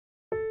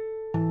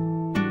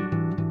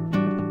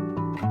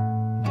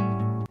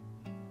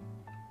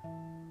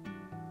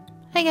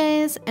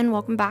Hi guys, and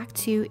welcome back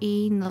to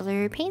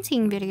another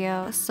painting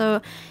video.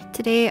 So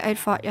today I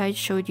thought I'd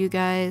show you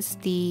guys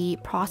the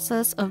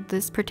process of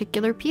this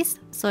particular piece.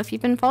 So if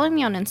you've been following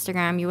me on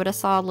Instagram, you would have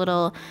saw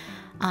little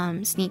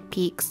sneak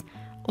peeks,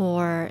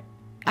 or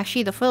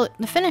actually the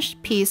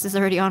finished piece is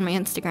already on my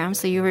Instagram,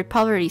 so you would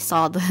probably already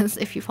saw this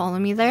if you follow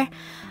me there.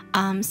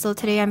 So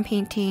today I'm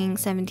painting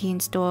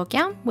 17's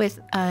Dokyeom with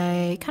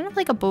a kind of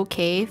like a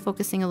bouquet,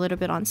 focusing a little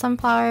bit on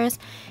sunflowers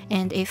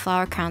and a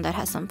flower crown that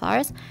has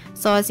sunflowers.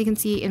 So as you can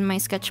see in my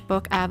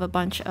sketchbook, I have a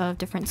bunch of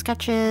different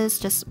sketches,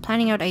 just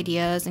planning out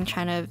ideas and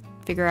trying to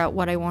figure out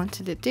what I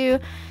wanted to do.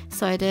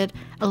 So I did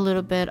a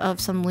little bit of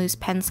some loose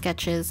pen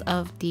sketches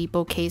of the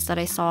bouquets that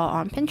I saw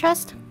on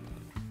Pinterest.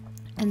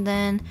 And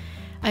then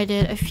I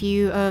did a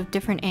few of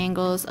different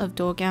angles of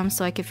Dokyeom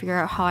so I could figure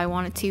out how I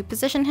wanted to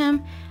position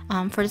him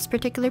for this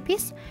particular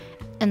piece.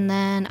 And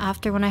then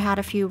after, when I had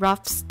a few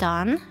roughs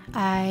done,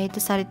 I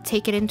decided to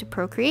take it into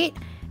Procreate,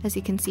 as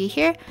you can see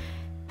here,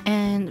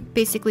 and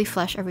basically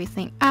flesh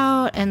everything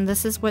out. And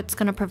this is what's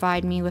going to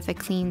provide me with a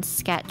clean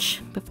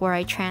sketch before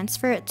I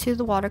transfer it to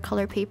the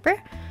watercolor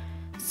paper.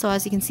 So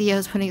as you can see, I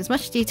was putting as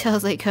much detail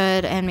as I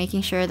could and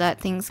making sure that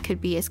things could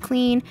be as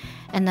clean.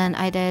 And then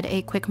I did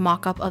a quick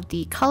mock-up of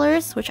the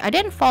colors, which I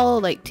didn't follow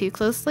like too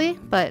closely,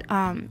 but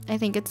I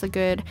think it's a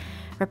good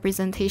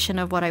representation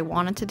of what I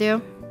wanted to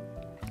do.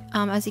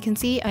 As you can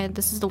see,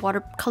 this is the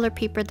watercolor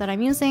paper that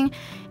I'm using.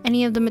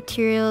 Any of the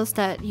materials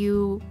that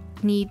you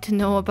need to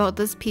know about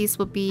this piece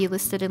will be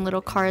listed in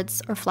little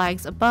cards or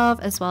flags above,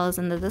 as well as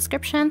in the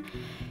description.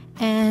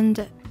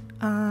 And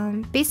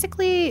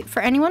basically,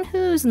 for anyone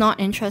who's not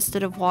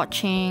interested of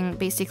watching,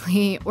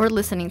 basically, or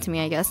listening to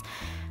me, I guess,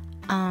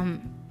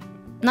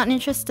 not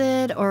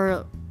interested,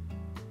 or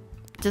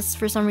just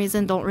for some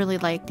reason don't really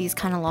like these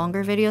kind of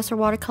longer videos for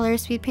watercolor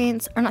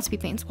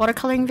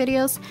watercoloring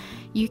videos,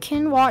 you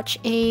can watch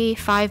a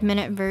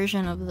 5-minute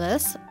version of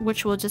this,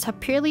 which will just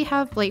purely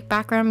have like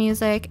background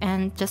music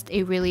and just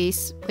a really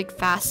like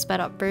fast sped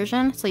up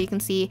version, so you can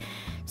see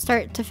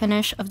start to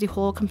finish of the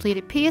whole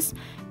completed piece.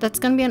 That's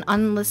going to be an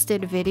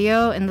unlisted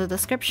video in the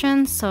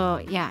description, so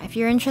yeah, if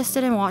you're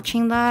interested in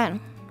watching that,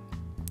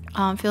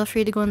 feel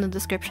free to go in the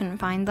description and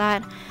find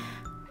that.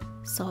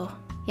 So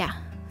yeah,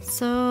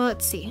 so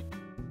let's see.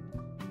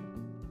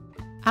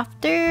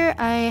 After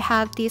I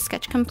had the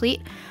sketch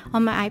complete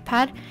on my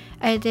iPad,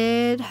 I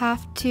did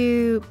have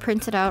to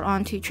print it out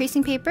onto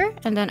tracing paper,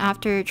 and then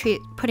after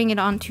putting it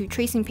onto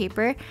tracing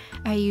paper,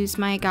 I used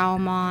my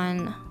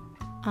Gaomon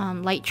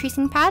light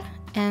tracing pad,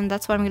 and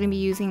that's what I'm going to be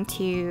using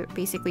to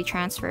basically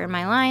transfer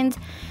my lines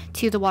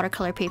to the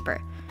watercolor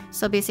paper.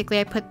 So basically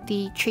I put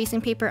the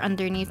tracing paper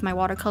underneath my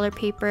watercolor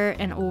paper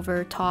and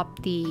over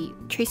top the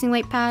tracing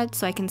light pad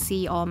so I can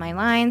see all my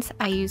lines.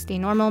 I used a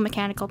normal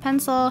mechanical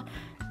pencil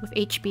with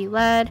HB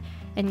lead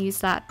and use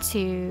that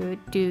to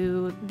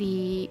do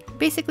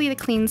basically the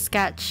clean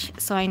sketch,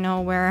 so I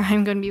know where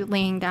I'm going to be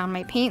laying down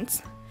my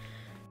paints.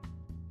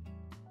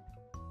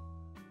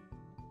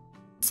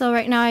 So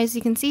right now, as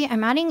you can see,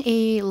 I'm adding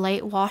a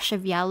light wash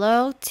of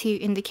yellow to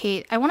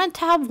indicate I wanted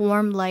to have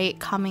warm light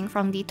coming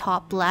from the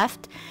top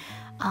left.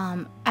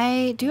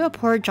 I do a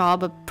poor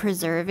job of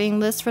preserving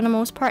this for the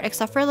most part,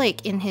 except for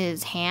like in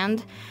his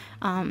hand,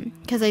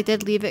 because I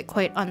did leave it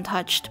quite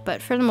untouched,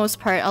 but for the most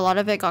part a lot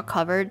of it got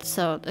covered,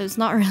 so there's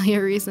not really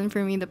a reason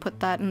for me to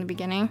put that in the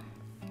beginning.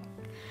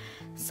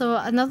 So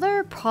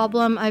another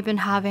problem I've been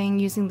having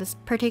using this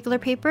particular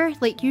paper,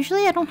 like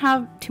usually I don't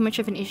have too much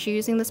of an issue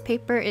using this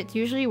paper, it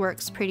usually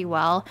works pretty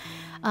well.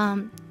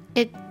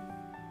 It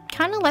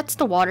kind of lets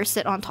the water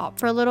sit on top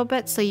for a little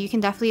bit, so you can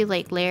definitely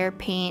like layer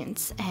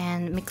paints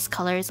and mix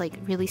colors like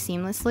really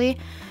seamlessly.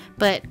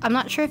 But I'm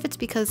not sure if it's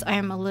because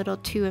I'm a little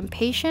too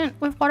impatient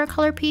with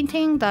watercolor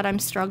painting that I'm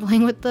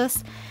struggling with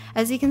this.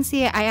 As you can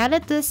see, I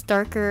added this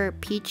darker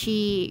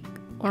peachy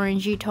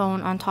orangey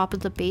tone on top of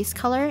the base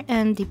color,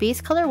 and the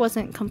base color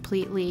wasn't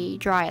completely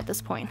dry at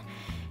this point.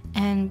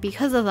 And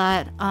because of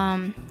that,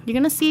 you're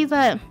gonna see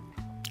that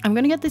I'm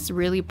gonna get this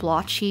really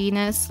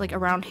blotchiness like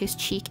around his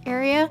cheek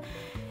area,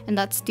 and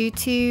that's due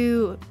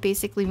to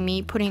basically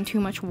me putting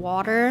too much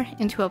water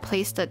into a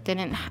place that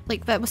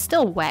that was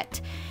still wet.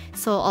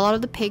 So a lot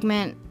of the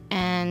pigment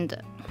and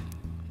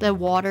the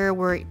water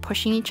were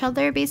pushing each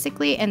other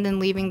basically, and then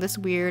leaving this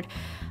weird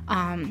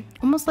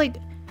almost like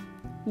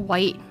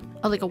white,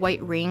 like a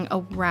white ring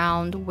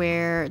around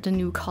where the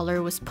new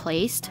color was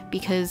placed,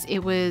 because it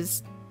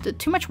was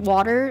too much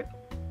water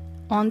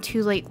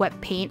onto like wet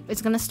paint.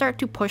 It's gonna start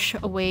to push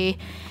away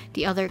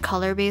the other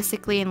color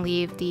basically and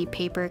leave the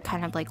paper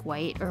kind of like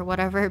white or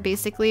whatever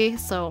basically.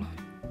 So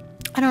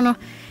I don't know,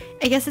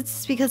 I guess it's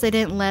just because I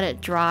didn't let it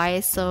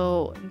dry,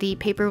 so the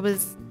paper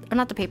was, or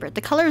not the paper,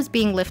 the color is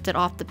being lifted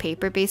off the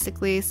paper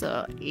basically.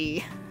 So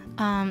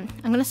I'm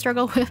gonna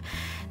struggle with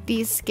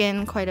the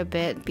skin quite a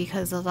bit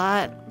because of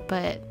that.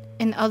 But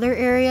in other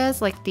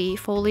areas like the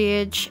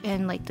foliage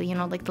and like the, you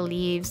know, like the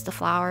leaves, the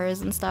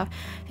flowers and stuff,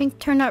 I think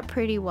turned out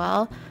pretty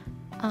well.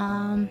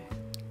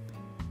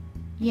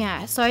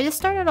 Yeah, so I just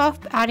started off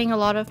adding a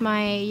lot of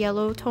my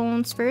yellow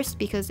tones first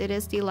because it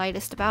is the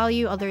lightest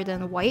value other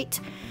than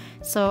white.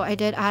 So I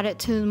did add it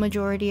to the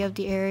majority of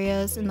the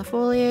areas in the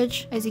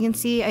foliage. As you can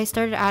see, I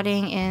started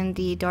adding in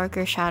the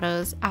darker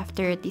shadows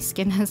after the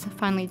skin has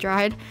finally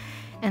dried.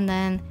 And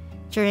then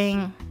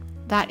during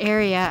that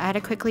area, I had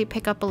to quickly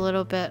pick up a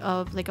little bit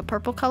of like a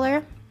purple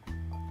color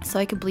so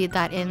I could bleed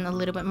that in a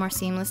little bit more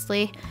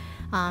seamlessly.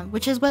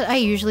 Which is what I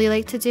usually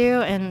like to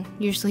do, and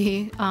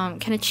usually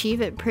can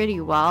achieve it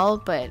pretty well,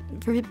 but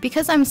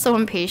because I'm so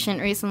impatient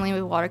recently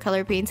with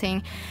watercolor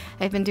painting,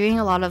 I've been doing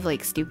a lot of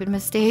like stupid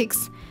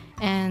mistakes.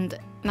 And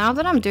now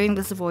that I'm doing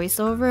this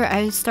voiceover,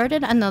 I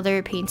started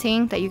another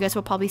painting that you guys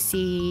will probably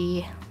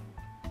see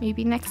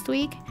maybe next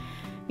week,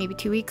 maybe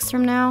 2 weeks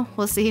from now.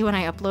 We'll see when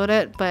I upload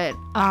it, but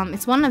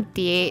it's one of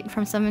the 8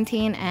 from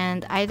 17,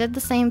 and I did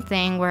the same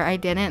thing where I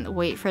didn't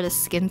wait for the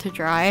skin to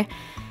dry.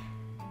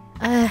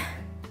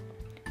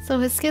 So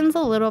his skin's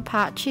a little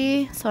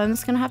patchy, so I'm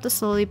just gonna have to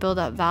slowly build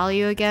up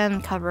value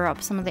again, cover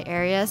up some of the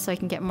areas so I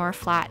can get more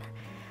flat,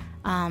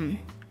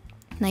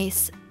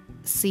 nice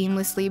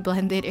seamlessly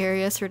blended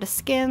areas for the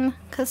skin.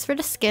 Because for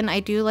the skin,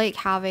 I do like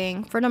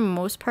having, for the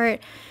most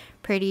part,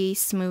 pretty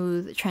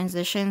smooth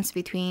transitions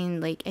between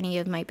like any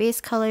of my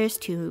base colors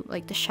to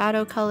like the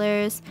shadow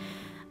colors,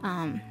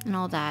 and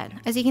all that.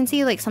 As you can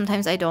see, like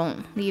sometimes I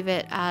don't leave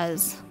it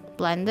as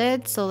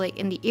blended, so like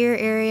in the ear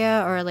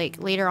area or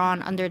like later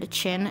on under the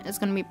chin is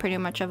going to be pretty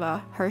much of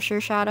a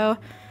harsher shadow,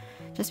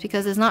 just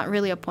because there's not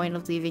really a point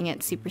of leaving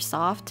it super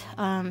soft,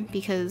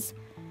 because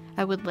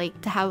I would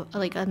like to have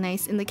like a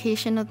nice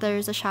indication that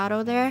there's a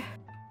shadow there.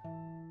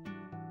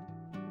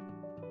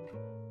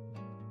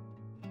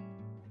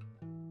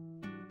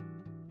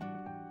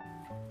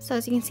 So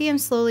as you can see, I'm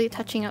slowly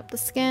touching up the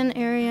skin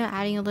area,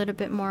 adding a little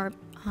bit more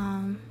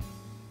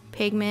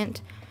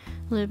pigment,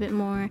 a little bit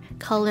more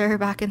color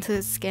back into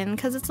the skin,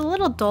 because it's a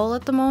little dull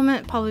at the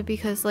moment, probably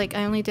because like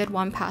I only did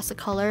one pass of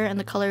color and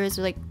the color is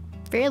like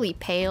fairly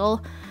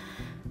pale.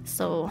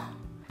 So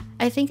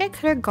I think I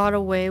could have got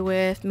away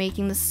with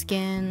making the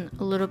skin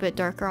a little bit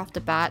darker off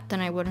the bat, then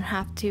I wouldn't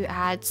have to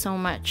add so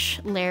much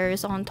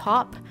layers on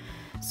top,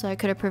 so I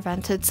could have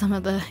prevented some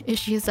of the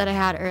issues that I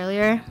had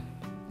earlier.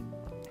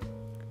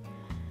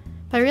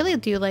 But I really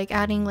do like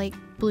adding like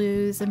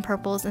blues and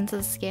purples into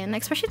the skin,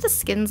 especially if the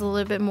skin's a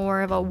little bit more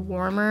of a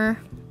warmer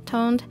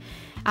toned.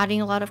 Adding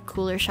a lot of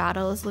cooler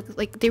shadows, look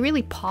like they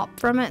really pop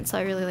from it, so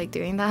I really like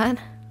doing that.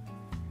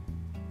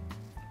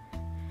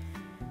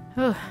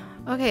 Oh,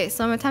 okay,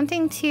 so I'm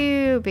attempting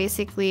to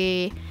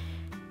basically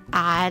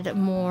add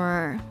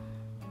more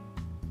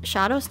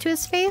shadows to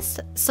his face.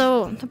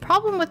 So the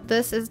problem with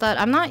this is that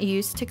I'm not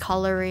used to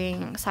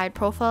coloring side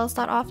profiles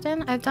that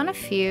often. I've done a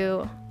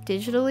few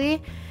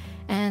digitally,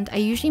 and I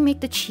usually make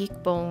the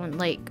cheekbone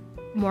like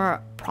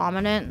more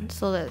prominent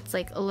so that it's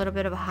like a little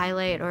bit of a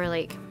highlight, or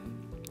like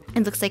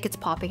it looks like it's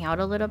popping out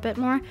a little bit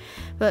more.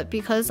 But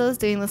because I was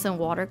doing this in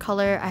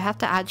watercolor, I have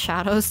to add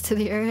shadows to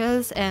the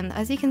areas, and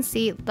as you can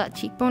see, that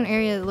cheekbone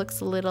area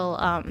looks a little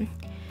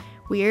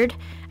weird.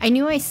 I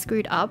knew I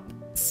screwed up,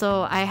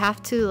 so I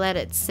have to let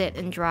it sit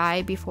and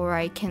dry before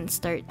I can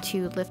start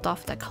to lift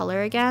off the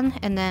color again,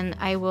 and then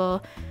I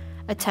will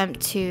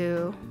attempt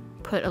to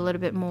put a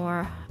little bit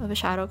more of a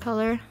shadow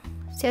color.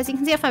 See, as you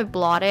can see, if I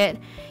blot it,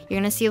 you're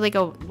gonna see like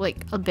a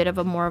bit of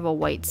a more of a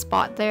white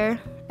spot there,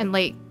 and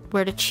like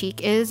where the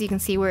cheek is, you can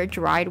see where it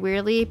dried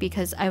weirdly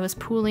because I was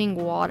pooling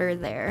water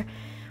there,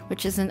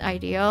 which isn't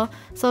ideal.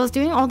 So I was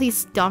doing all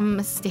these dumb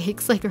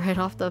mistakes like right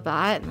off the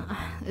bat.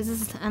 This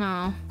is, I don't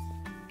know,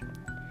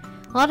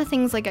 a lot of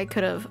things like I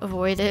could have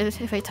avoided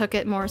if I took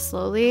it more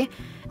slowly.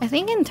 I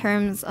think in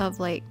terms of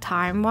like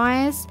time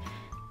wise,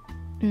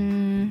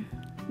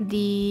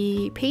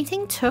 the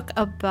painting took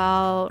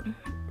about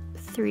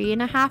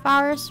 3.5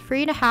 hours,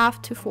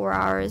 3.5 to 4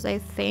 hours, I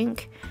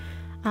think.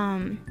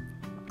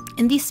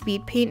 In the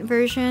speed paint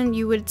version,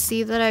 you would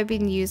see that I've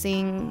been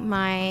using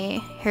my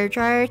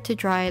hairdryer to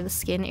dry the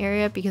skin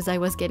area because I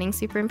was getting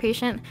super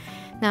impatient.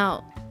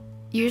 Now,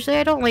 usually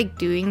I don't like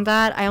doing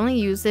that. I only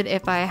use it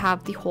if I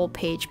have the whole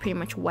page pretty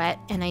much wet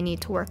and I need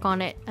to work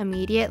on it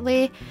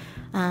immediately.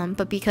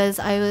 But because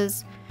I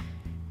was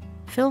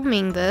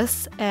filming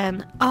this,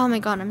 and oh my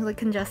god, I'm like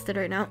congested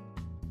right now.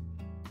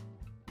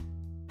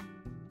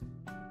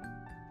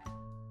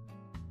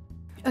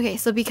 Okay,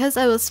 so because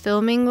I was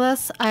filming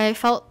this, I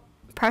felt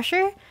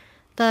pressure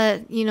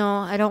that, you know,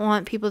 I don't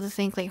want people to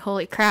think like,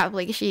 holy crap,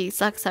 like she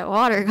sucks at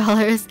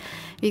watercolors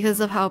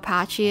because of how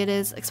patchy it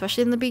is,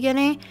 especially in the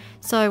beginning.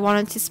 So I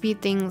wanted to speed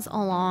things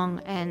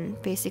along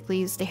and basically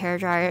use the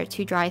hairdryer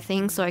to dry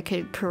things so I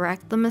could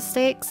correct the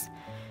mistakes.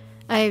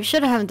 I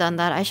should have done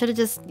that. I should have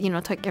just, you know,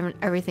 took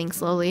everything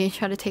slowly,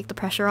 try to take the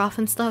pressure off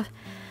and stuff.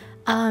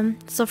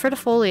 So for the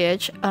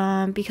foliage,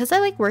 because I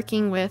like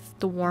working with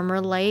the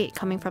warmer light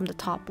coming from the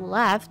top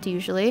left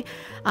usually,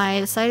 I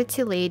decided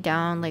to lay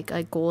down like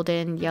a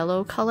golden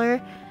yellow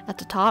color at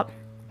the top,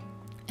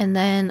 and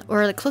then,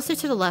 or like closer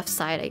to the left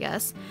side I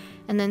guess,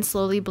 and then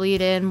slowly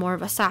bleed in more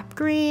of a sap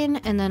green,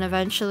 and then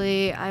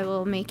eventually I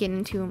will make it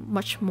into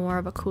much more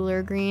of a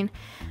cooler green,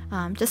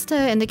 just to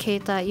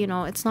indicate that, you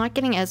know, it's not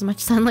getting as much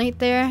sunlight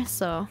there.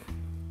 So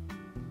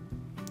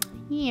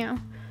yeah.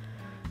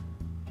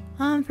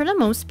 For the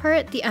most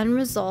part, the end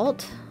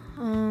result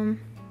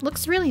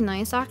looks really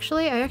nice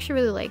actually. I actually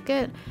really like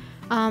it.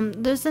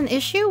 There's an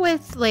issue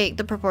with like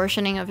the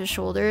proportioning of his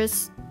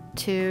shoulders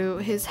to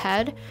his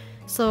head.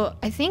 So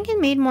I think it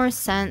made more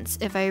sense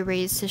if I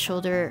raised his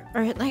shoulder,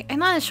 or like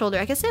not his shoulder,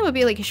 I guess it would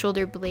be like his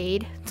shoulder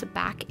blade to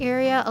back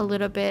area a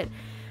little bit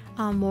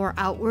more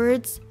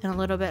outwards and a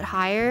little bit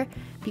higher,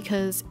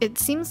 because it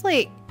seems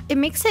like it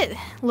makes it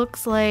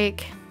looks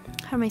like,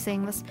 how am I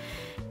saying this?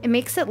 It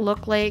makes it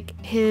look like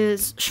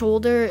his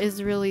shoulder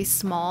is really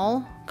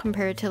small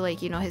compared to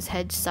like, you know, his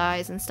head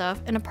size and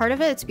stuff. And a part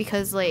of it's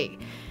because like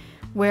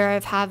where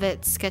I've have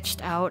it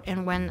sketched out,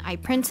 and when I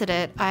printed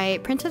it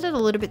a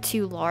little bit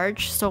too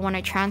large, so when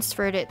I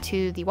transferred it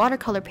to the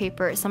watercolor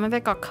paper, some of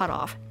it got cut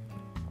off.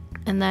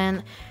 And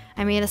then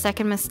I made a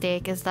second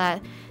mistake, is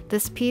that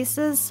this piece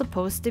is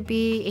supposed to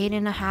be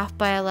 8.5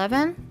 by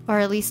 11, or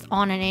at least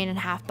on an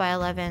 8.5 by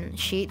 11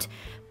 sheet,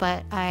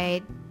 but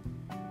I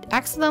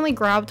accidentally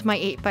grabbed my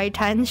 8 by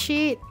 10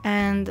 sheet,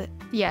 and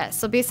yeah,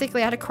 so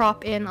basically I had to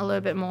crop in a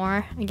little bit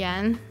more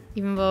again,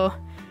 even though,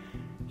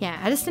 yeah,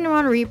 I just didn't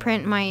want to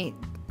reprint my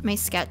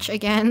sketch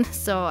again,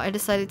 so I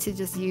decided to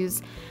just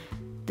use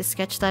the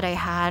sketch that I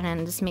had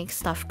and just make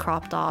stuff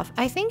cropped off.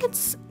 I think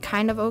it's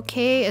kind of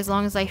okay as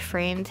long as I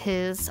framed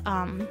his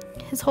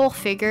whole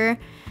figure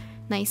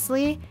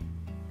nicely,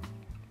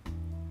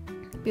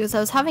 because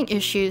I was having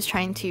issues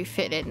trying to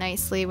fit it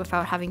nicely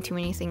without having too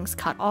many things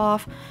cut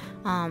off.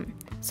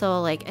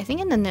 So like I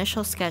think in the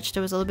initial sketch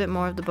there was a little bit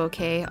more of the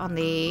bouquet on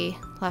the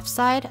left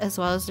side, as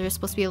well as there's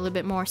supposed to be a little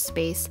bit more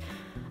space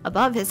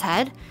above his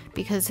head,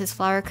 because his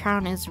flower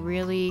crown is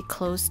really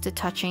close to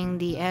touching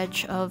the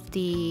edge of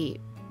the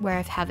where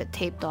I have it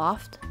taped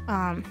off,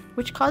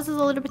 which causes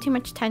a little bit too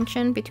much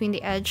tension between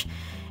the edge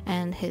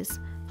and his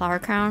flower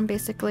crown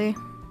basically.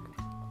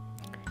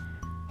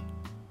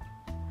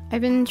 I've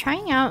been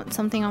trying out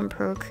something on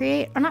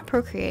Procreate, or not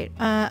Procreate,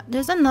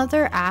 there's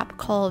another app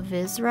called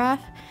VizRef.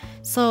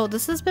 So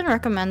this has been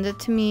recommended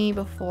to me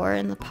before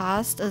in the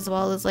past, as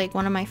well as like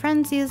one of my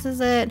friends uses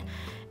it,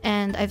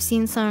 and I've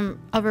seen some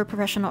other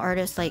professional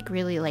artists like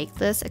really like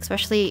this,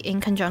 especially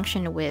in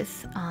conjunction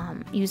with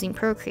using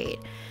Procreate.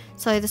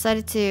 So I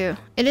decided to,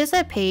 it is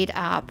a paid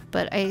app,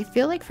 but I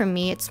feel like for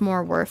me it's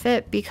more worth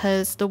it,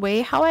 because the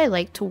way how I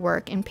like to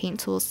work in Paint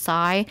Tools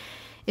Sci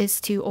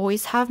is to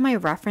always have my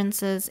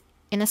references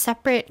in a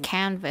separate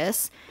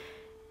canvas,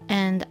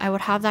 and I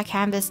would have that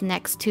canvas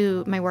next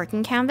to my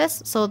working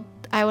canvas. So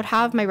I would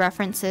have my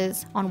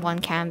references on one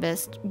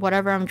canvas,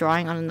 whatever I'm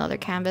drawing on another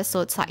canvas,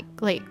 so it's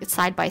like it's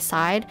side by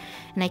side,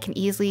 and I can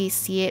easily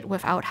see it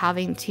without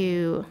having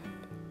to,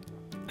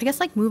 I guess,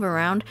 like move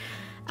around.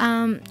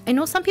 I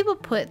know some people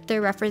put their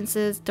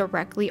references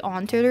directly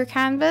onto their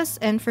canvas,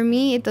 and for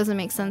me it doesn't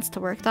make sense to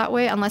work that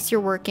way unless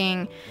you're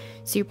working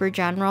super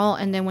general,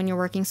 and then when you're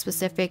working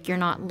specific you're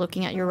not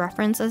looking at your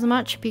reference as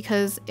much,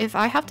 because if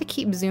I have to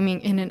keep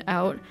zooming in and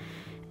out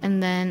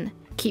and then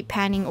keep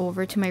panning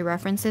over to my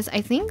references, I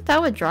think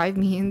that would drive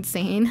me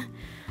insane.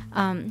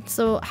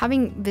 So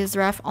having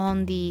VizRef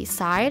on the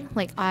side,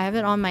 like I have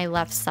it on my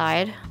left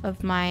side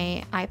of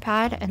my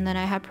iPad, and then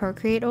I have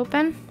Procreate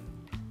open,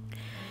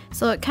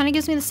 so it kind of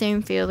gives me the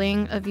same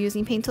feeling of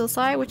using Paint Tools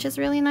Sci, which is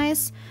really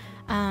nice.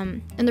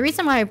 And the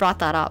reason why I brought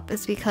that up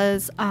is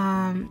because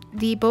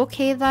the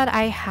bouquet that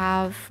I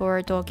have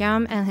for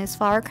Dokyeom and his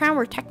flower crown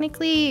were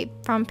technically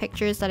from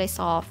pictures that I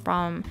saw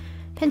from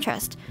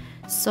Pinterest.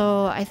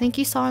 So I think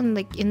you saw in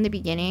the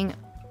beginning,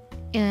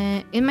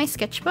 in my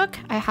sketchbook,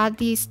 I had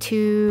these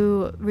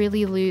two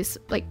really loose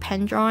like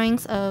pen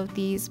drawings of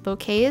these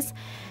bouquets.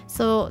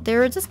 So they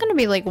were just gonna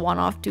be like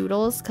one-off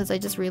doodles because I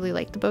just really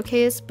like the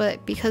bouquets,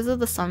 but because of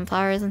the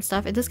sunflowers and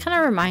stuff, it just kind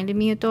of reminded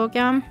me of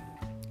Dokyeom,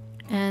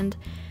 and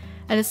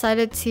I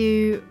decided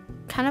to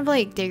kind of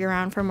like dig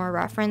around for more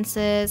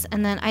references,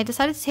 and then I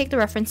decided to take the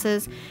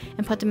references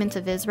and put them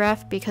into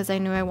VizRef because I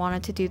knew I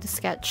wanted to do the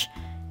sketch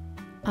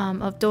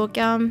of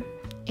Dokyeom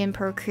in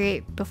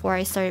Procreate before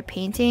I started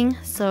painting.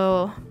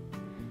 So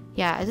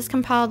yeah, I just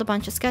compiled a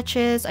bunch of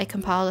sketches. I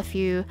compiled a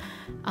few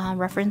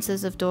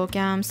references of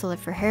Dokyeom, so like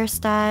for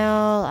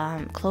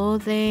hairstyle,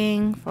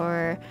 clothing,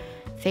 for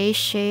face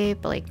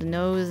shape, like the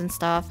nose and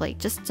stuff, like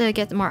just to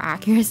get more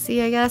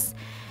accuracy, I guess.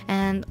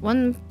 And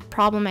one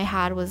problem I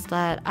had was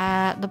that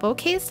the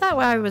bouquets that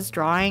I was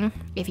drawing,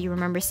 if you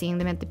remember seeing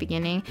them at the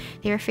beginning,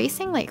 they were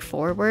facing like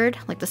forward,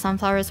 like the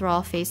sunflowers were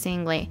all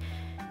facing like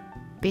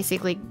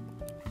basically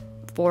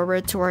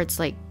forward towards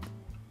like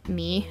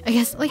me, I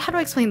guess. Like, how do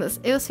I explain this?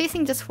 It was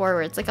facing just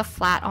forward. It's like a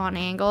flat on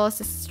angle. It's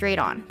just straight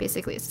on,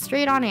 basically. It's a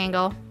straight on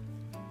angle.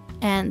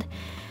 And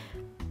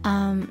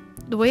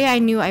the way I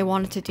knew I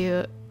wanted to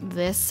do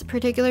this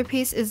particular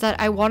piece is that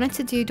I wanted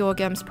to do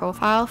Dokyeom's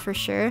profile for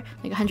sure,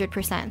 like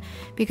 100%,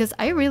 because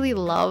I really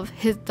love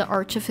the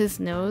arch of his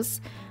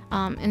nose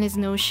and his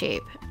nose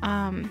shape.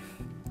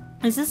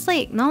 It's just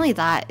like, not only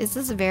that, it's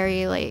just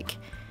very like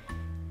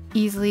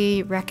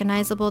easily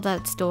recognizable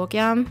that it's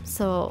Dokyeom.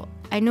 So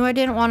I knew I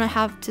didn't want to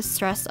have to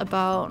stress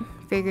about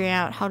figuring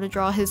out how to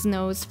draw his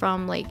nose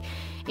from like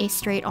a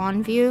straight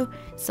on view.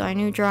 So I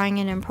knew drawing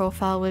it in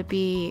profile would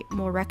be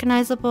more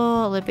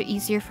recognizable, a little bit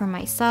easier for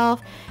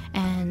myself,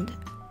 and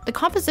the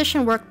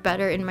composition worked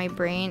better in my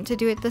brain to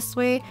do it this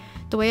way.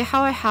 The way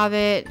how I have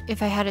it,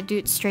 if I had to do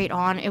it straight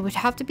on, it would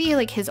have to be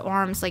like his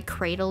arms like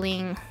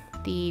cradling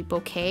the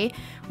bouquet,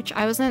 which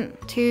I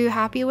wasn't too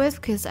happy with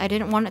because I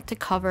didn't want it to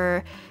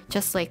cover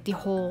just like the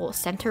whole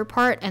center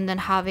part and then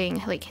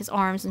having like his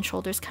arms and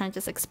shoulders kind of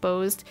just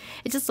exposed.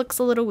 It just looks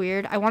a little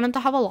weird. I wanted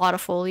to have a lot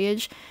of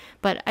foliage,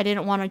 but I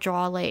didn't want to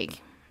draw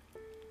like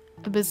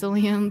a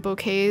bazillion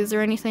bouquets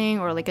or anything,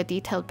 or like a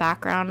detailed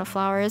background of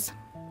flowers.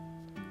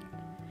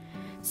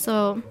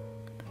 So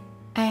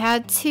I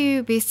had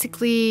to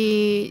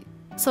basically,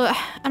 so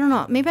I don't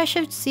know, maybe I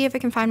should see if I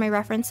can find my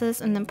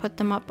references and then put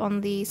them up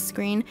on the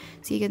screen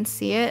so you can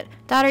see it.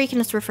 That, or you can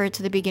just refer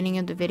to the beginning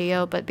of the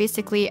video. But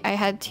basically I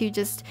had to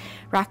just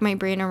rack my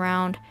brain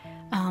around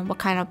what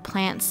kind of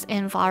plants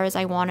and flowers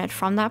I wanted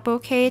from that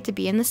bouquet to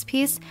be in this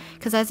piece,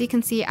 because as you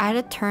can see, I had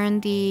to turn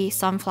the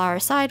sunflower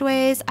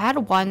sideways. I had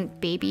one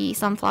baby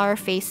sunflower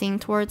facing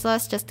towards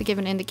us just to give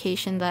an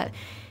indication that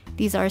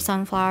these are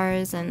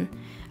sunflowers, and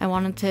I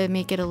wanted to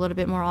make it a little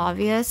bit more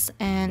obvious,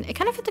 and it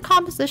kind of fit the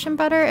composition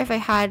better if I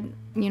had,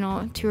 you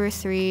know, 2 or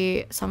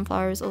 3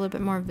 sunflowers a little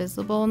bit more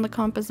visible in the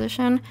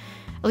composition,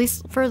 at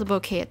least for the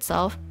bouquet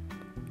itself.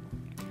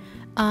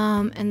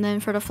 And then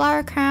for the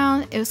flower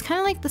crown, it was kind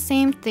of like the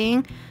same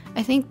thing.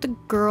 I think the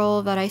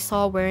girl that I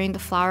saw wearing the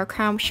flower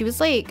crown, she was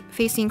like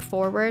facing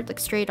forward, like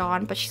straight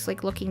on, but she's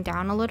like looking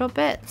down a little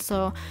bit.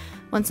 So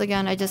once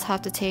again, I just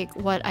have to take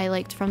what I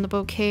liked from the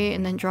bouquet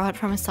and then draw it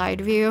from a side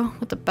view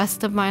with the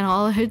best of my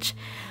knowledge.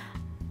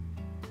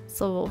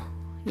 So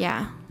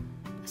yeah,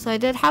 so I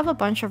did have a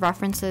bunch of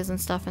references and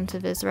stuff into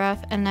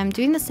VisRef, and I'm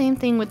doing the same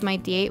thing with my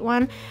D8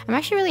 one. I'm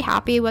actually really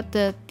happy with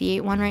the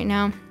D8 one right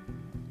now.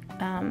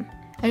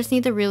 I just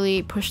need to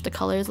really push the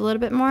colors a little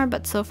bit more,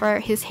 but so far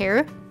his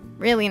hair,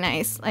 really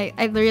nice.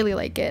 I really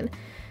like it.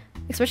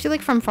 Especially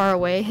like from far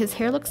away, his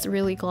hair looks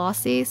really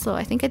glossy, so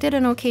I think I did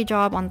an okay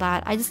job on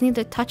that. I just need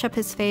to touch up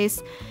his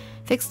face,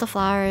 fix the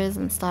flowers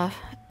and stuff.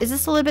 Is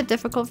this a little bit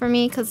difficult for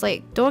me? Because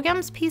like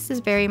Dokyeom's piece is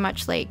very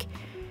much like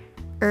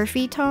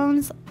earthy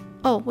tones.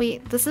 Oh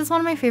wait, this is one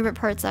of my favorite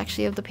parts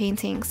actually of the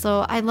painting.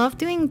 So I love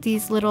doing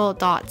these little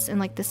dots and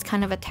like this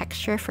kind of a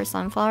texture for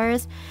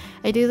sunflowers.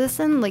 I do this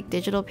in like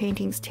digital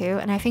paintings too,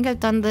 and I think I've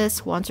done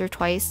this once or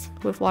twice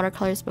with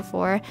watercolors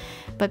before.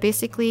 But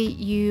basically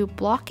you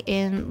block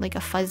in like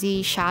a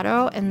fuzzy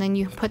shadow, and then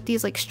you put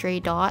these like stray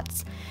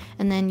dots,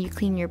 and then you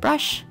clean your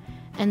brush,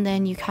 and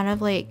then you kind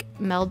of like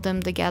meld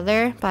them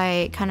together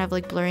by kind of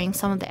like blurring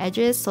some of the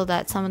edges so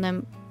that some of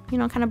them, you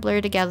know, kind of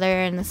blur together,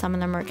 and some of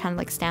them are kind of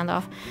like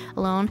standoff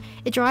alone.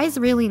 It dries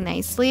really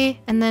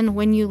nicely, and then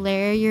when you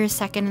layer your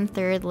second and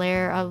third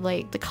layer of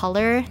like the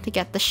color to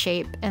get the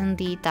shape and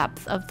the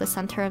depth of the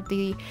center of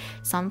the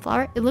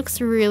sunflower, it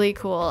looks really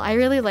cool. I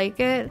really like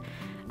it.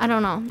 I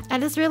don't know, I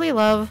just really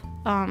love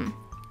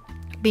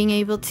being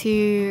able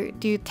to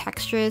do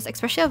textures,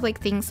 especially of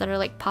like things that are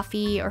like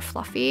puffy or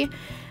fluffy.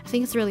 I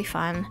think it's really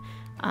fun.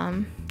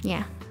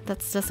 Yeah,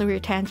 that's just a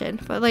weird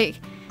tangent, but like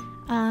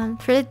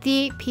for the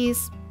D8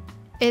 piece,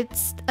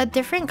 it's a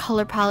different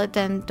color palette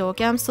than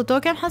Dokyeom. So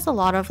Dokyeom has a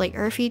lot of like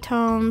earthy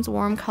tones,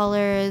 warm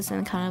colors,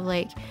 and kind of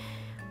like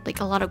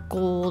a lot of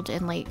gold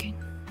and like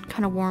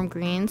kind of warm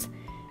greens.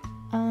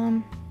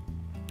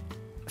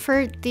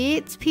 For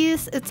D8's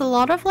piece, it's a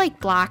lot of like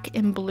black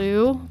and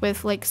blue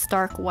with like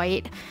stark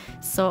white.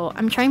 So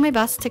I'm trying my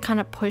best to kind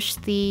of push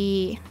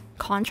the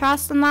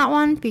contrast in that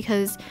one,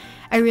 because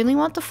I really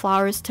want the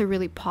flowers to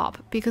really pop,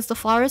 because the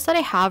flowers that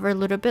I have are a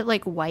little bit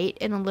like white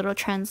and a little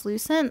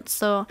translucent.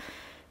 So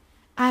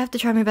I have to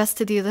try my best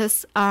to do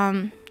this.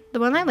 The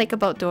one I like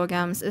about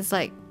Dokyeom's is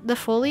like the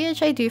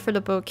foliage I do for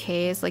the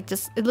bouquet is like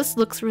just, it just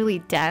looks really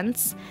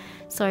dense,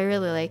 so I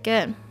really like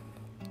it.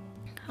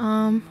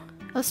 I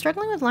was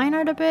struggling with line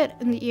art a bit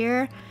in the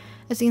ear.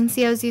 As you can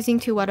see, I was using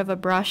too wet of a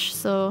brush,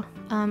 so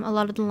a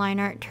lot of the line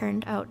art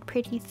turned out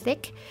pretty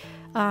thick,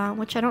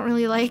 which I don't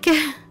really like.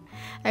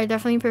 I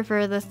definitely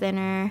prefer the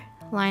thinner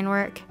line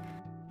work.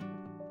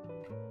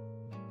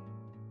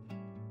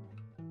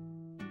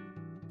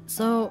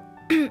 So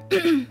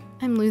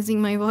I'm losing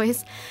my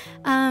voice.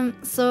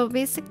 So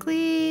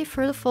basically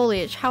for the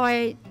foliage, how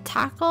I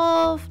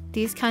tackle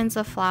these kinds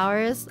of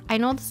flowers, I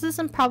know this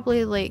isn't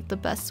probably like the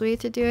best way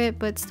to do it,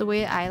 but it's the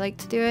way I like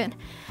to do it.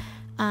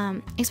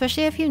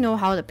 Especially if you know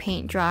how the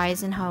paint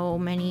dries and how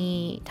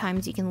many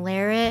times you can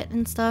layer it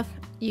and stuff,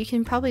 you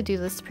can probably do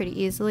this pretty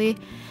easily.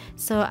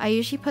 So I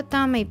usually put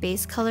down my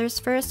base colors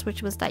first,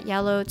 which was that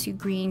yellow to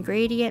green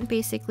gradient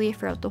basically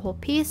throughout the whole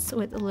piece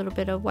with a little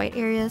bit of white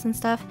areas and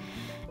stuff.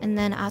 And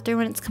then after,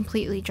 when it's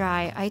completely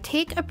dry, I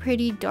take a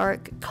pretty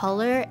dark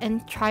color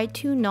and try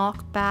to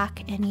knock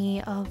back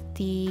any of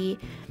the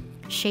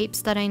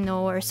shapes that I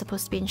know are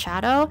supposed to be in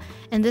shadow,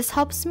 and this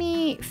helps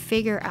me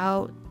figure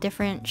out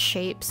different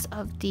shapes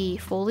of the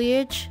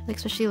foliage, like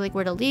especially like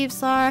where the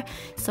leaves are,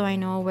 so I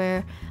know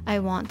where I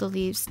want the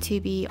leaves to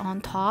be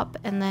on top,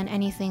 and then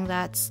anything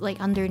that's like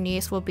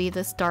underneath will be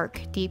this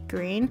dark deep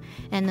green,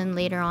 and then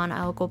later on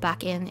I'll go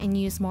back in and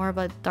use more of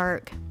a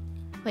dark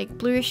like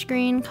bluish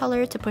green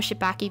color to push it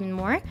back even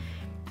more.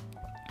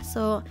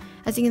 So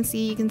as you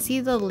can see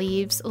the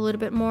leaves a little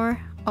bit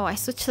more. Oh, I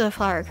switched to the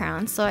flower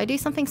crown. So I do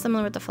something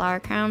similar with the flower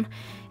crown,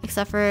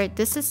 except for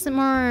this is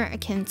more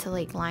akin to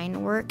like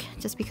line work,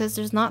 just because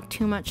there's not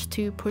too much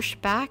to push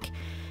back,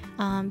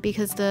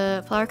 because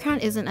the flower crown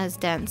isn't as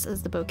dense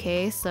as the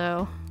bouquet.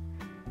 So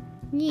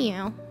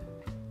yeah,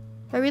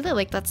 I really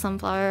like that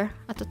sunflower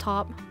at the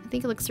top. I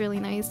think it looks really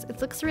nice.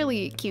 It looks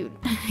really cute,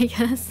 I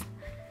guess.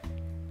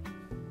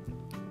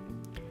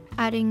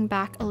 Adding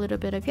back a little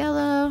bit of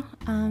yellow,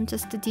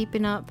 just to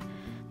deepen up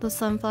those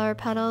sunflower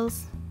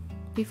petals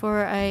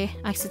before I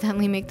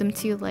accidentally make them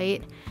too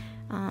light.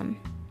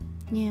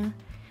 Yeah.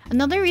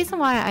 Another reason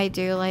why I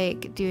do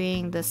like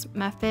doing this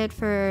method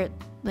for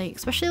like,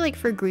 especially like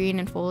for green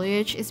and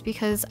foliage, is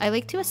because I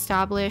like to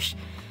establish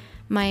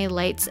my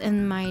lights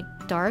and my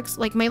darks,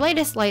 like my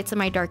lightest lights and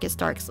my darkest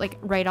darks, like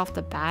right off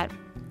the bat.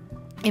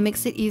 It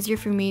makes it easier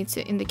for me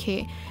to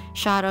indicate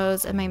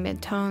shadows and my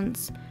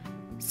midtones,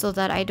 so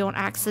that I don't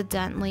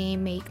accidentally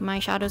make my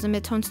shadows and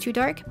midtones too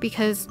dark,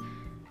 because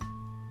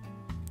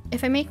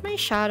if I make my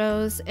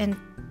shadows and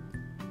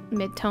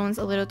midtones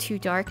a little too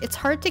dark, it's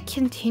hard to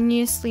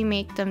continuously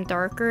make them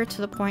darker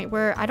to the point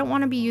where I don't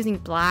want to be using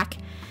black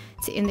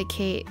to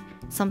indicate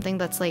something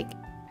that's like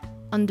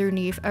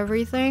underneath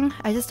everything.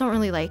 I just don't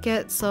really like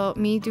it. So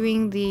me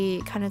doing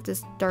the kind of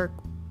this dark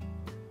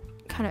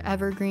kind of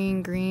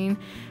evergreen green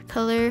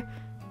color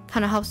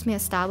kind of helps me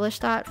establish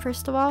that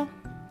first of all.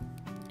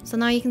 So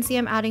now you can see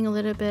I'm adding a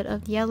little bit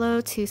of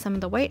yellow to some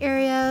of the white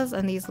areas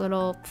and these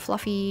little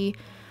fluffy,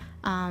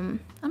 I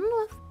don't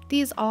know if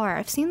these are,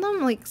 I've seen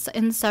them like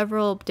in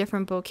several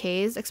different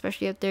bouquets,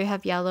 especially if they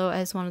have yellow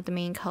as one of the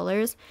main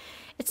colors.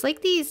 It's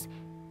like these,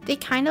 they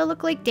kind of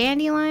look like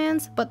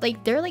dandelions, but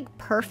like they're like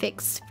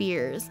perfect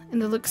spheres,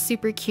 and they look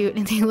super cute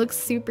and they look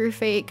super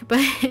fake,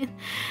 but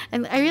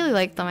and I really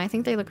like them. I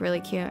think they look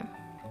really cute.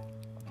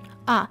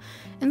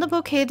 In the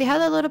bouquet they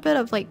had a little bit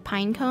of like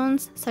pine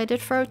cones, so I did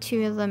throw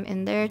 2 of them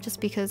in there just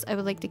because I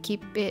would like to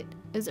keep it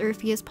as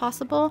earthy as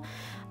possible.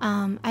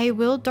 I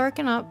will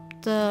darken up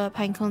the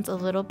pine cones a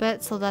little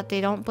bit so that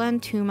they don't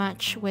blend too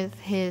much with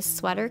his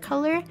sweater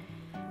color.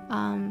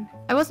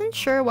 I wasn't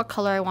sure what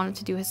color I wanted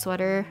to do his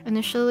sweater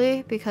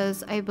initially,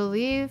 because I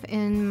believe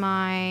in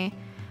my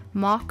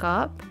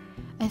mock-up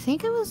I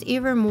think it was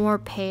either more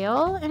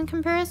pale in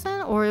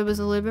comparison or it was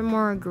a little bit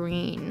more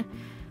green.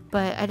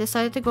 But I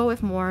decided to go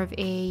with more of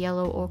a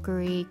yellow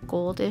ochre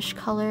goldish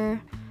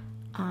color.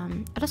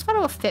 I just thought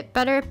it would fit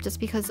better just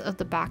because of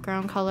the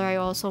background color. I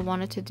also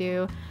wanted to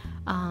do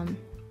kind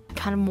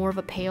of more of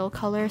a pale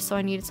color, so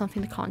I needed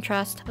something to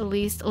contrast at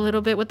least a little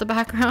bit with the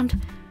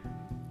background.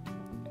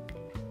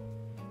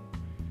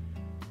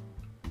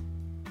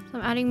 So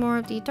I'm adding more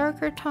of the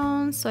darker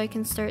tones so I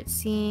can start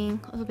seeing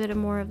a little bit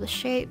more of the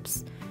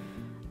shapes.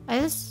 I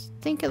just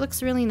think it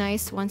looks really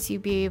nice once you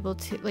be able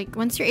to, like,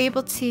 once you're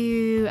able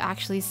to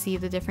actually see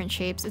the different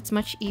shapes. It's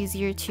much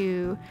easier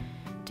to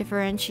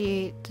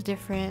differentiate the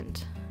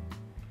different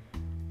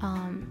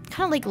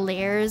kind of like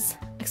layers,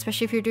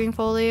 especially if you're doing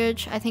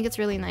foliage. I think it's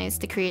really nice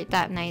to create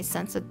that nice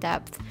sense of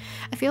depth.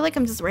 I feel like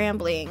I'm just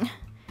rambling,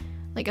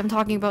 like I'm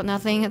talking about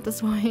nothing at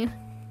this point.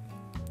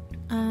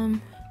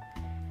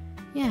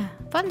 Yeah,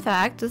 fun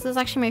fact, this is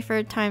actually my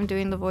third time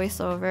doing the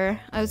voiceover.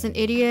 I was an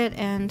idiot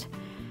and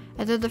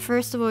I did the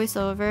first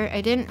voiceover. I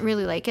didn't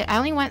really like it. I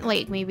only went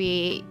like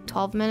maybe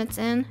 12 minutes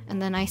in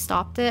and then I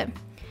stopped it.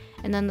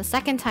 And then the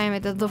second time I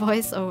did the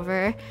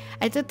voiceover,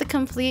 I did the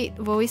complete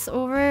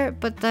voiceover,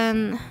 but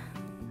then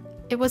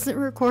it wasn't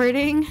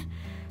recording.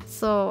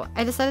 So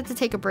I decided to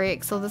take a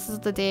break. So this is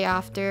the day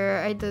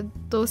after I did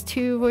those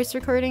 2 voice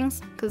recordings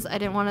because I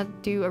didn't want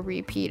to do a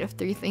repeat of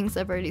 3 things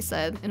I've already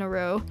said in a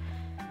row.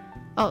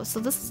 Oh, so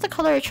this is the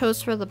color I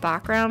chose for the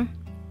background.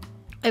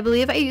 I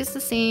believe I used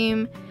the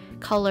same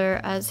color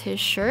as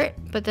his shirt,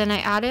 but then I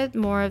added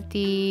more of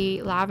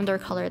the lavender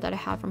color that I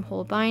have from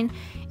Holbein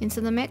into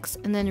the mix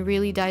and then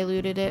really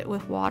diluted it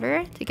with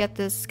water to get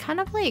this kind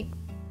of like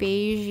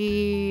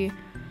beigey,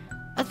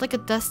 it's like a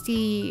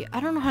dusty, I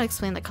don't know how to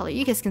explain the color,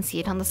 you guys can see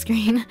it on the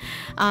screen.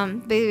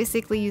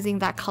 Basically using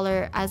that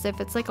color as if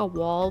it's like a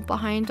wall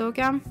behind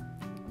Dokyeom.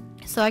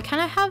 So I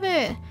kind of have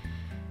it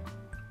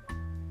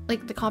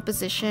like the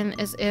composition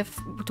as if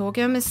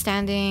Dokyeom is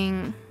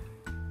standing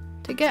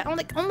to get,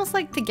 like, almost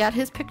like to get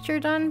his picture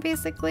done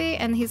basically,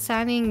 and he's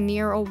standing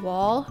near a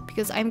wall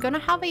because I'm gonna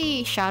have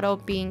a shadow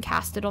being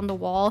casted on the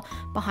wall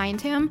behind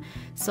him,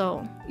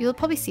 so you'll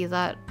probably see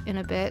that in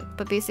a bit.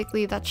 But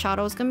basically that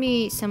shadow is gonna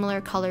be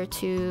similar color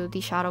to the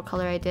shadow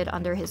color I did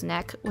under his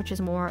neck, which is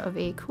more of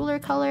a cooler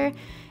color,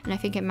 and I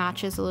think it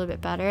matches a little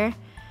bit better.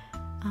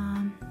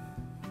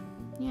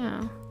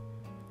 Yeah.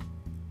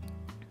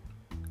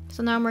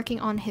 So now I'm working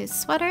on his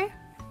sweater.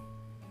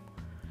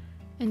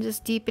 and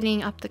just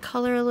deepening up the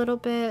color a little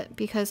bit,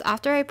 because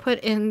after I put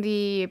in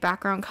the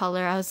background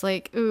color, I was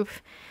like,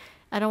 oof,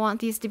 I don't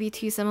want these to be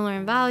too similar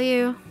in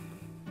value,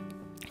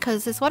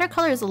 because this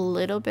watercolor is a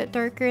little bit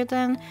darker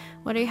than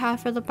what I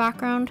have for the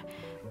background,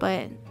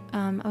 but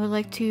I would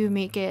like to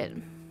make it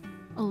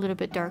a little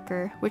bit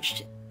darker,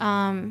 which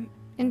in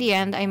the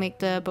end I make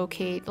the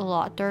bouquet a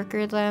lot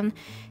darker than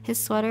his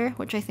sweater,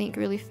 which I think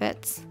really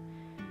fits.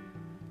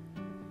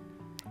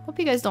 Hope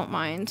you guys don't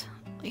mind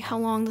like how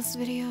long this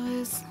video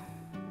is.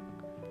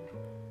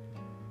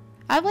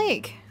 I have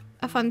like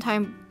a fun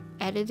time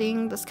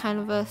editing this kind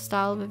of a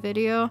style of a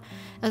video,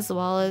 as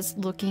well as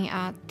looking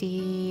at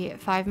the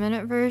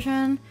 5-minute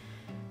version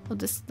of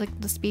this, like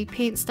the speed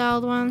paint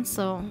styled one.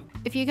 So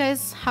if you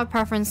guys have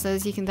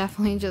preferences, you can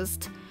definitely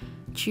just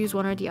choose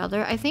one or the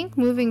other. I think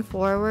moving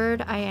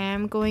forward I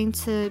am going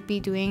to be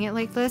doing it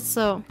like this.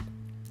 So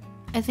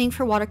I think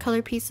for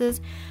watercolor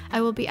pieces,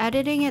 I will be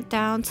editing it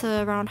down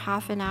to around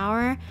half an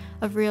hour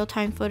of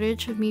real-time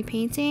footage of me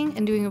painting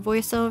and doing a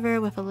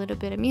voiceover with a little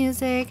bit of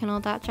music and all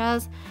that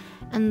jazz.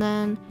 And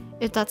then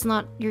if that's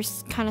not your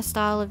kind of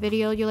style of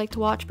video you like to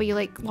watch, but you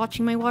like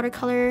watching my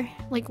watercoloring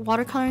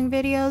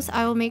videos,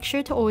 I will make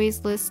sure to always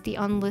list the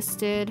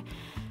unlisted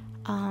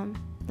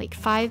like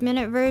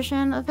 5-minute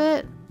version of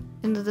it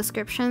in the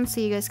description,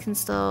 so you guys can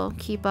still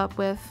keep up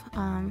with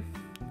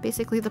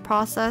basically the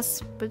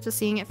process, but just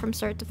seeing it from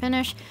start to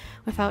finish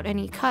without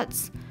any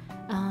cuts.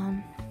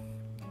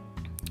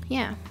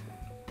 Yeah,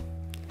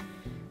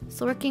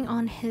 so working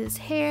on his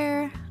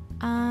hair.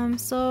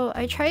 So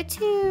I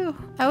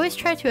always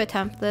try to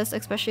attempt this,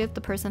 especially if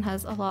the person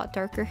has a lot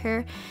darker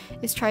hair,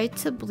 is try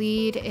to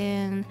bleed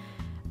in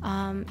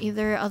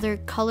either other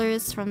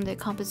colors from the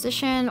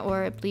composition,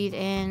 or bleed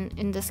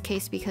in this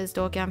case, because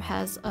Dokyeom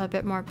has a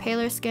bit more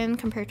paler skin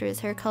compared to his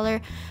hair color,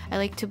 I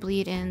like to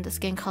bleed in the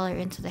skin color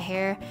into the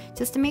hair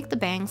just to make the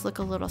bangs look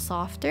a little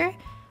softer.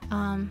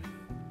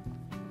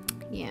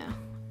 Yeah,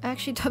 I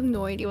actually have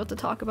no idea what to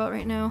talk about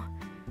right now.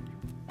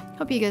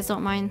 Hope you guys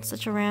don't mind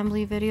such a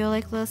rambly video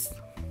like this.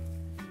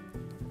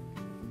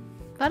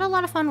 Got a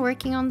lot of fun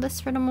working on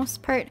this for the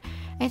most part.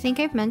 I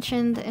think I've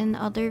mentioned in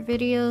other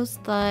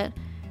videos that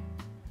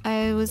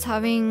I was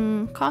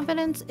having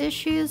confidence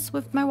issues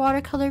with my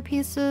watercolor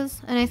pieces,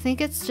 and I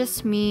think it's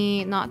just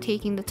me not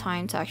taking the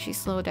time to actually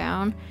slow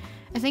down.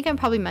 I think I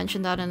probably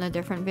mentioned that in a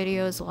different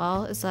video as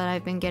well, is that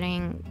I've been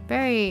getting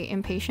very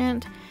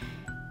impatient.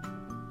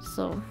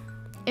 So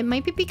it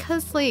might be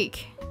because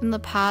like in the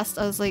past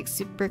I was like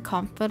super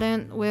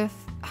confident with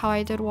how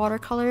I did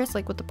watercolors,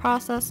 like with the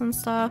process and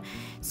stuff,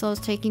 so I was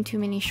taking too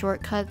many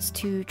shortcuts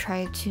to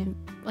try to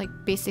like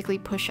basically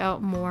push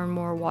out more and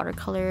more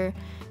watercolor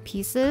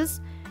pieces,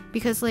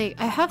 because like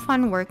I have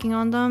fun working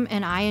on them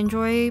and I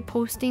enjoy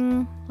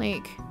posting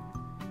like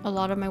a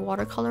lot of my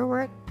watercolor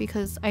work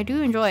because I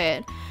do enjoy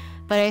it.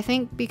 But I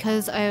think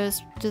because I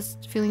was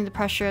just feeling the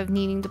pressure of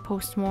needing to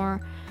post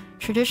more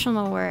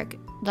traditional work,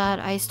 that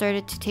I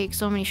started to take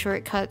so many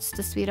shortcuts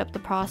to speed up the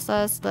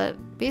process that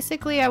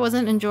basically I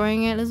wasn't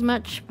enjoying it as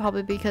much,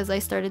 probably because I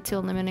started to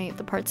eliminate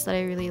the parts that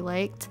I really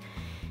liked.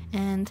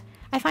 And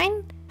I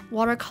find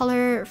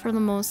watercolor for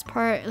the most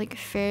part like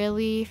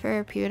fairly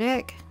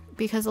therapeutic,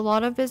 because a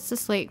lot of it's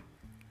just like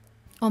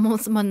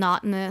almost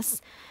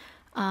monotonous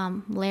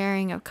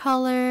layering of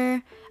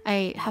color.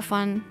 I have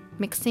fun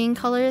mixing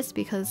colors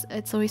because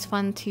it's always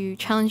fun to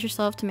challenge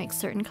yourself to make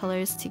certain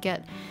colors to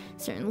get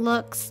certain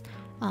looks.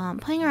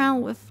 Playing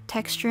around with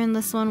texture in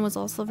this one was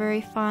also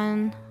very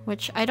fun,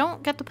 which I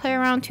don't get to play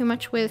around too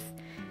much with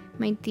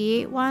my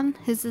D8 one.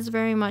 His is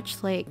very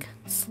much like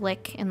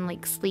slick and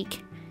like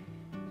sleek,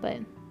 but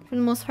for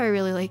the most part I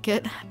really like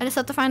it. I just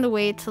have to find a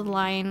way to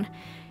line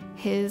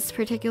his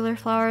particular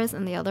flowers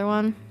and the other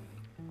one.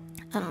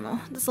 I don't know,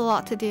 there's a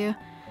lot to do.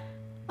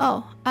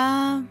 Oh,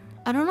 I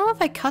don't know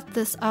if I cut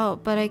this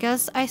out, but I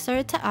guess I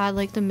started to add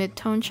like the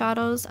mid-tone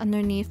shadows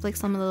underneath like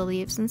some of the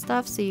leaves and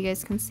stuff, so you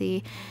guys can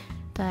see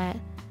that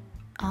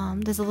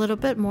there's a little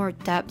bit more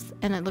depth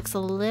and it looks a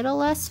little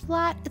less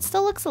flat. It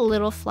still looks a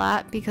little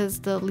flat because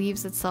the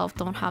leaves itself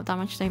don't have that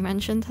much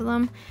dimension to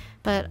them,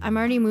 but I'm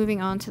already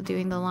moving on to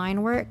doing the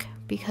line work,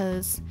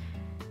 because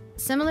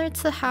similar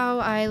to how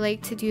I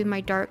like to do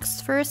my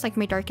darks first, like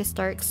my darkest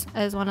darks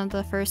as one of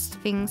the first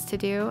things to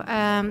do,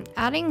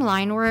 adding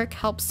line work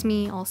helps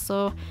me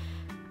also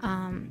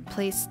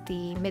place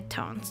the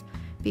midtones,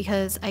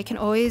 because I can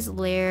always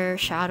layer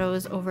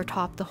shadows over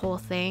top the whole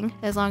thing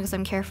as long as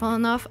I'm careful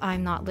enough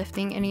I'm not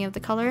lifting any of the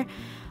color.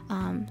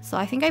 So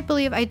I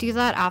believe I do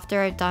that after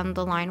I've done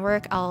the line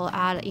work. I'll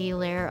add a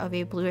layer of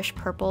a bluish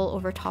purple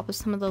over top of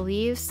some of the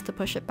leaves to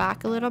push it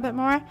back a little bit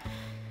more.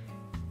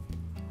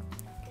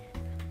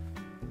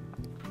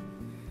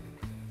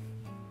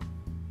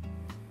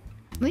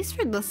 At least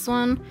for this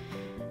one,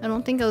 I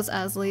don't think I was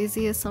as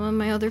lazy as some of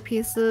my other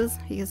pieces,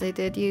 because I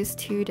did use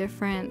 2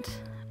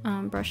 different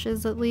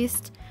brushes at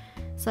least.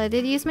 So I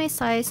did use my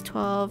size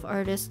 12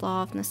 Artist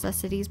Loft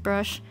Necessities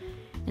brush,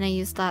 and I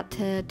used that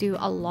to do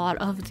a lot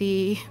of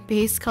the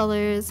base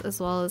colors,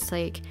 as well as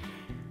like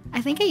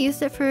I think I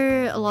used it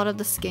for a lot of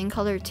the skin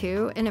color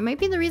too, and it might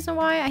be the reason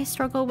why I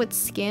struggle with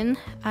skin.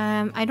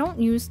 I don't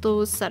use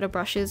those set of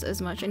brushes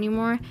as much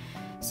anymore,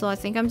 so I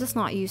think I'm just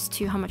not used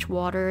to how much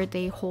water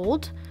they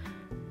hold.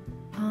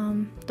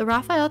 The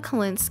Raphael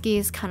Kolinsky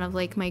is kind of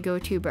like my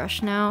go-to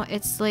brush now.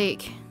 It's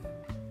like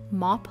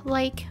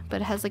mop-like,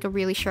 but it has like a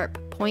really sharp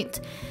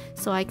point,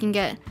 so I can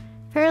get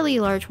fairly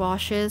large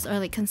washes or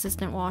like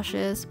consistent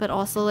washes, but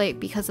also like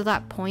because of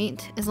that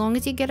point, as long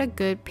as you get a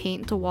good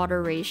paint to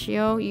water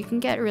ratio, you can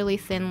get really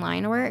thin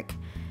line work,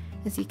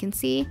 as you can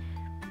see.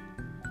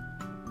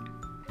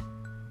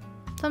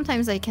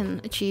 Sometimes I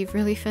can achieve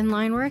really thin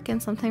line work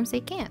and sometimes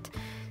I can't.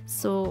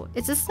 So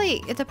it's just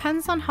like, it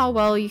depends on how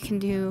well you can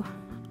do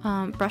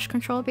brush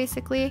control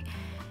basically,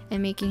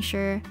 and making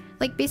sure,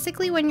 like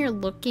basically when you're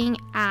looking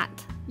at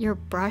your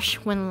brush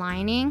when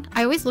lining,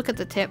 I always look at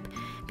the tip,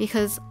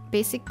 because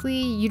basically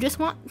you just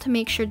want to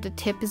make sure the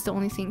tip is the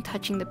only thing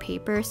touching the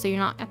paper, so you're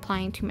not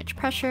applying too much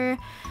pressure,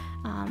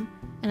 and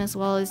as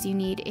well as you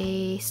need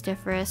a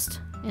stiff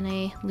wrist and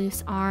a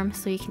loose arm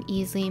so you can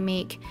easily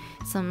make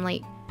some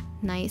like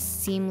nice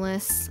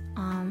seamless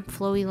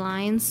flowy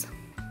lines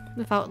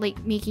without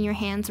like making your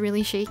hands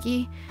really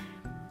shaky.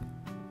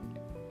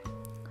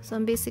 So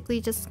I'm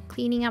basically just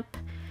cleaning up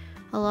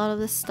a lot of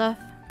this stuff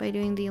by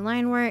doing the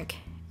line work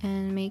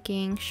and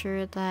making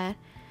sure that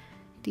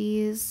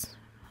these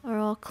are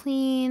all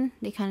clean,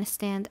 they kind of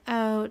stand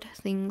out,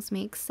 things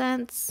make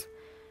sense.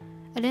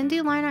 I didn't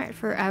do line art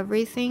for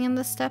everything in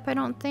this step, I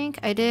don't think.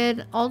 I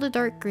did all the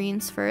dark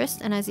greens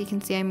first, and as you can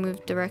see I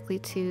moved directly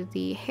to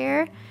the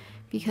hair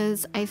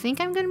because I think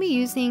I'm going to be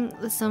using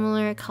the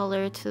similar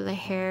color to the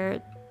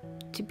hair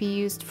to be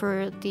used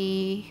for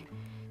the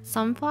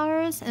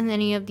sunflowers and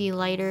any of the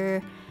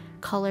lighter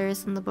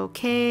colors in the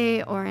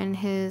bouquet or in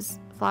his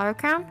flower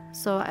crown.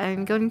 So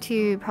I'm going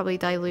to probably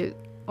dilute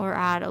or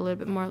add a little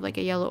bit more of like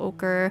a yellow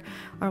ochre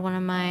or one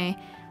of my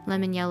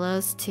lemon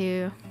yellows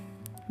to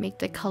make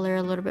the color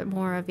a little bit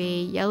more of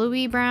a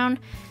yellowy brown,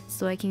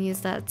 so I can use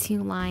that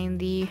to line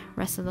the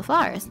rest of the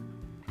flowers.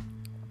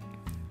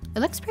 It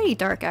looks pretty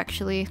dark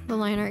actually, the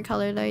line art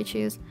color that I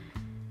choose.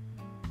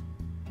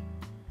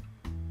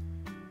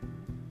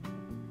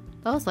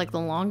 That was like the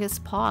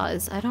longest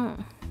pause.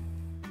 I'm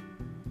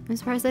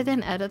surprised I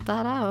didn't edit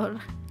that out.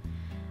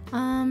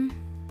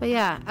 But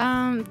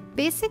yeah,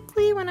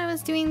 basically when I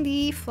was doing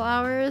the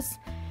flowers,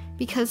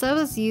 because I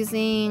was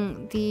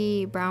using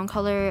the brown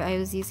color I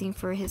was using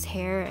for his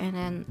hair, and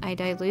then I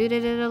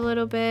diluted it a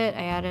little bit,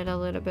 I added a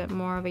little bit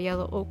more of a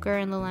yellow ochre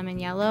and the lemon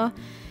yellow.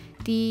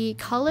 The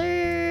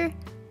color,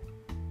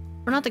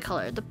 or not the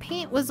color, the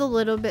paint was a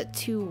little bit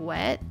too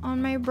wet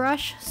on my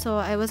brush, so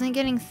I wasn't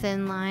getting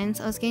thin lines,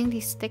 I was getting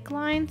these thick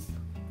lines.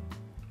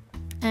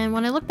 And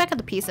when I look back at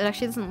the piece, it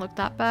actually doesn't look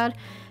that bad,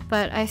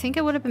 but I think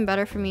it would have been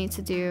better for me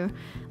to do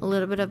a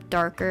little bit of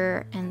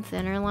darker and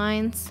thinner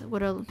lines.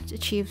 Would have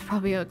achieved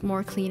probably a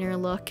more cleaner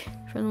look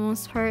for the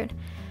most part.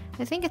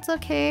 I think it's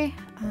okay.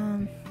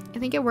 I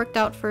think it worked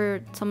out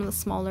for some of the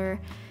smaller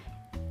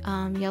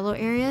yellow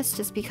areas,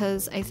 just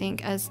because I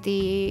think as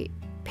the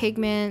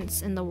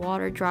pigments and the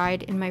water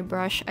dried in my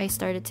brush, I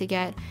started to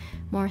get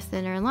more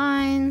thinner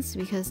lines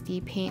because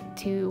the paint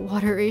to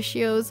water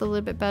ratio is a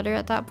little bit better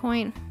at that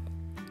point.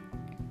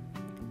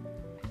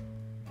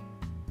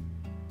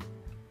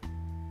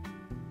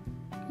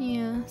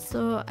 Yeah,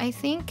 so I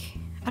think,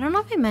 I don't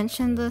know if I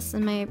mentioned this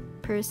in my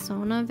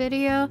persona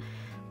video,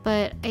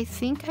 but I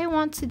think I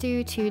want to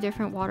do 2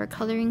 different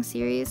watercoloring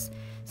series.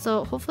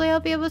 So hopefully I'll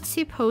be able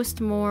to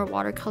post more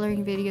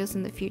watercoloring videos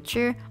in the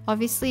future.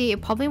 Obviously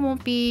it probably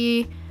won't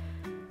be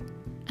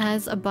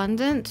as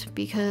abundant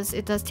because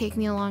it does take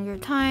me a longer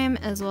time,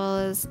 as well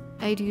as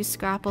I do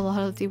scrap a lot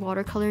of the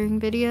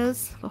watercoloring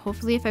videos. But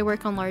hopefully if I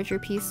work on larger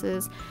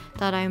pieces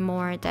that I'm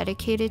more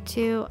dedicated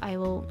to, I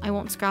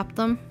won't scrap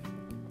them.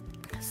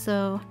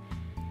 So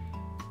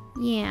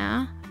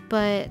yeah,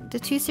 but the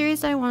 2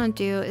 series that I want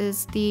to do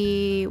is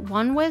the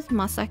one with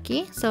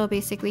Masaki, so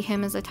basically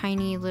him as a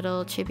tiny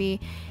little chibi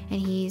and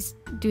he's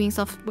doing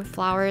stuff with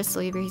flowers,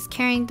 so either he's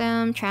carrying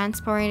them,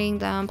 transporting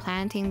them,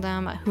 planting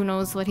them, who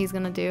knows what he's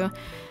gonna do.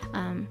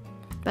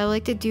 But I would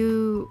like to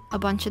do a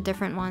bunch of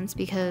different ones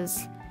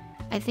because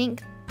I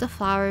think the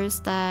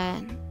flowers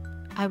that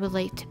I would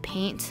like to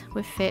paint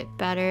would fit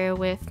better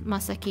with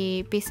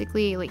Masaki,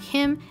 basically like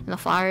him and the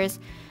flowers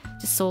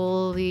just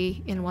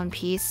solely in one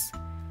piece,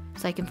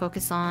 so I can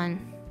focus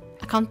on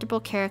a comfortable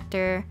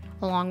character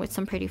along with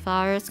some pretty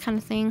flowers kind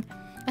of thing.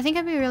 I think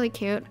it'd be really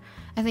cute.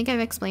 I think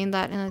I've explained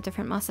that in a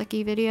different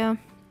Masaki video.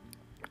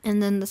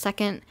 And then the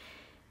second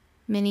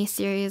mini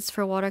series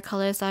for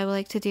watercolors I would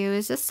like to do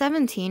is just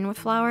 17 with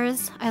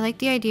flowers. I like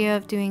the idea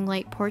of doing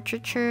like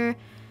portraiture,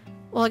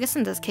 well I guess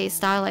in this case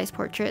stylized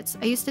portraits.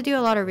 I used to do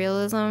a lot of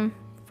realism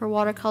for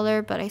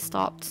watercolor, but I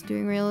stopped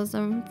doing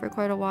realism for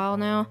quite a while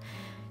now.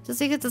 Just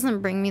like it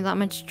doesn't bring me that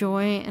much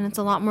joy, and it's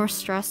a lot more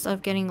stress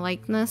of getting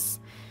likeness.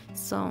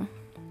 So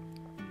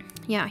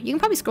yeah, you can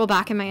probably scroll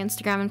back in my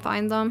Instagram and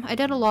find them. I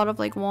did a lot of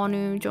like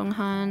Wonu,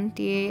 Jonghan,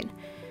 D8.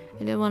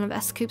 I did one of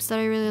S-Coups that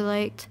I really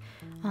liked.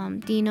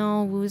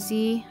 Dino,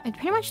 Woozy. I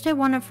pretty much did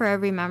one for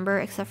every member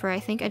except for I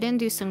think I didn't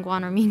do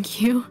Seungwon or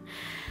Mingyu.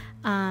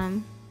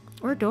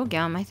 Or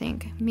Dokyeom, I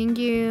think.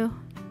 Mingyu,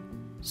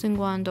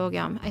 Seungwon,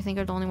 Dokyeom, I think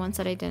are the only ones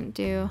that I didn't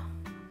do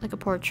like a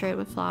portrait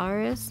with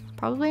flowers,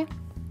 probably.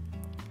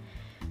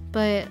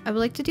 But I would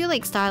like to do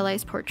like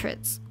stylized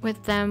portraits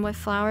with them with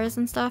flowers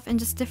and stuff, and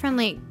just different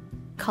like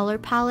color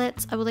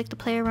palettes I would like to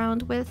play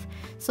around with.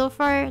 So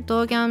far,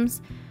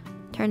 Dokyeom's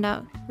turned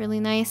out really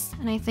nice,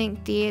 and I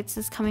think D8's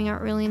is coming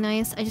out really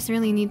nice. I just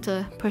really need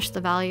to push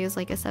the values,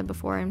 like I said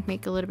before, and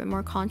make a little bit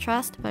more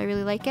contrast, but I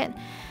really like it.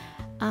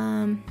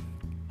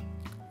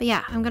 But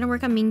yeah, I'm gonna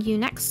work on Mingyu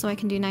next so I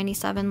can do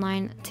 97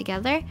 line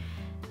together.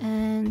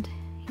 And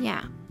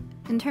yeah,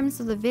 in terms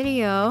of the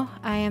video,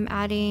 I am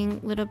adding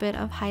a little bit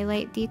of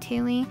highlight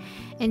detailing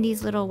in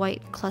these little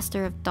white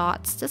cluster of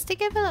dots just to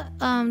give it,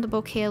 the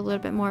bouquet a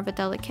little bit more of a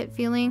delicate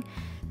feeling.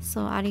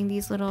 So adding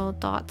these little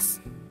dots,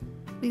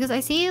 because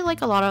I see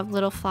like a lot of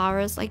little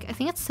flowers, like I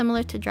think it's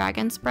similar to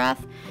Dragon's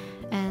Breath,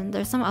 and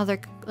there's some other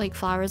like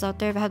flowers out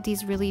there that have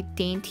these really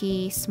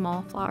dainty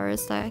small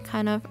flowers that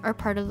kind of are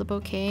part of the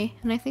bouquet,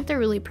 and I think they're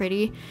really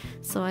pretty.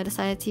 So I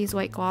decided to use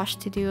white gouache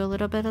to do a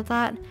little bit of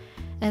that,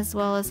 as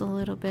well as a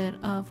little bit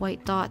of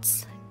white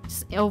dots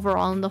just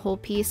overall in the whole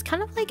piece,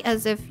 kind of like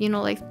as if, you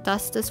know, like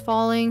dust is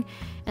falling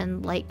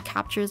and light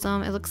captures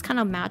them. It looks kind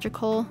of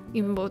magical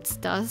even though it's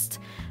dust,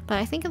 but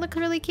I think it looked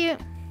really cute.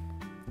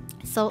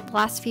 So the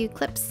last few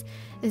clips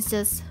is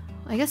just,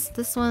 I guess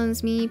this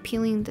one's me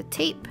peeling the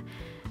tape.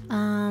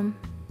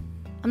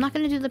 I'm not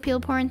gonna do the peel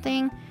porn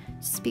thing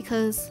just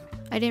because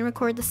I didn't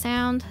record the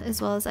sound,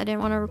 as well as I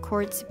didn't want to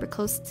record super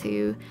close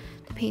to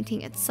the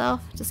painting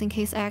itself, just in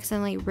case I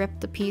accidentally rip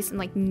the piece and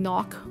like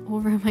knock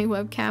over my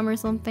webcam or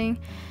something.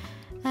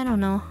 I don't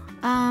know.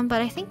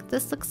 But I think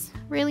this looks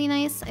really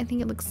nice. I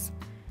think it looks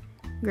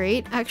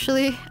great,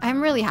 actually.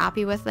 I'm really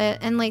happy with it,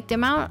 and like the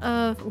amount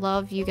of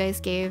love you guys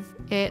gave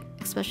it,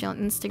 especially on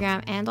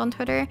Instagram and on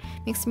Twitter,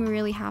 makes me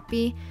really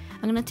happy.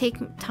 I'm gonna take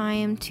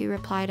time to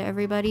reply to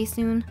everybody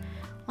soon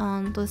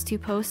on those 2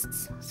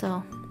 posts.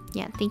 So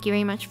yeah, thank you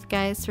very much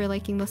guys for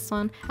liking this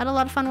one. I had a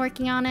lot of fun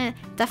working on it.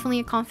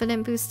 Definitely a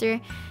confident booster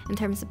in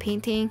terms of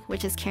painting,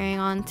 which is carrying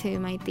on to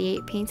my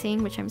D8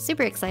 painting, which I'm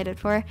super excited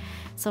for.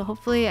 So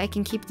hopefully I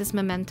can keep this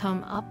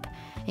momentum up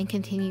and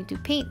continue to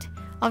paint.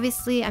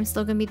 Obviously, I'm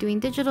still gonna be doing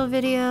digital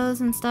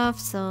videos and stuff,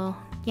 so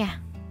yeah.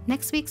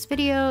 Next week's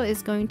video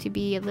is going to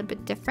be a little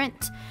bit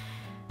different,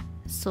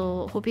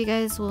 so hope you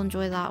guys will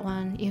enjoy that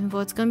one, even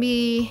though it's gonna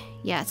be,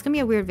 yeah, it's gonna be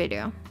a weird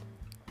video.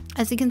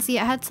 As you can see,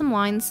 I had some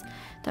lines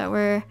that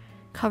were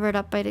covered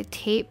up by the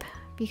tape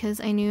because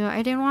I knew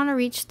I didn't want to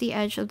reach the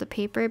edge of the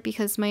paper,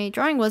 because my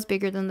drawing was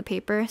bigger than the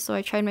paper, so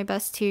I tried my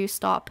best to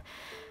stop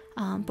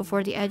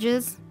before the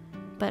edges.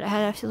 But I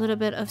had a little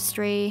bit of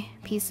stray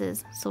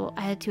pieces, so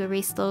I had to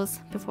erase those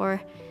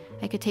before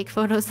I could take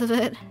photos of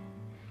it.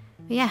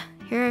 But yeah,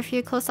 here are a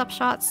few close-up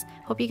shots.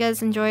 Hope you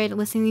guys enjoyed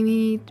listening to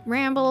me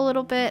ramble a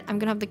little bit. I'm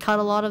gonna have to cut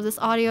a lot of this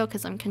audio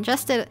because I'm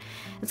congested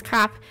as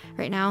crap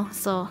right now.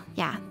 So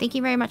yeah, thank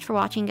you very much for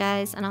watching,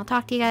 guys, and I'll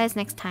talk to you guys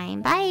next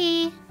time.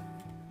 Bye!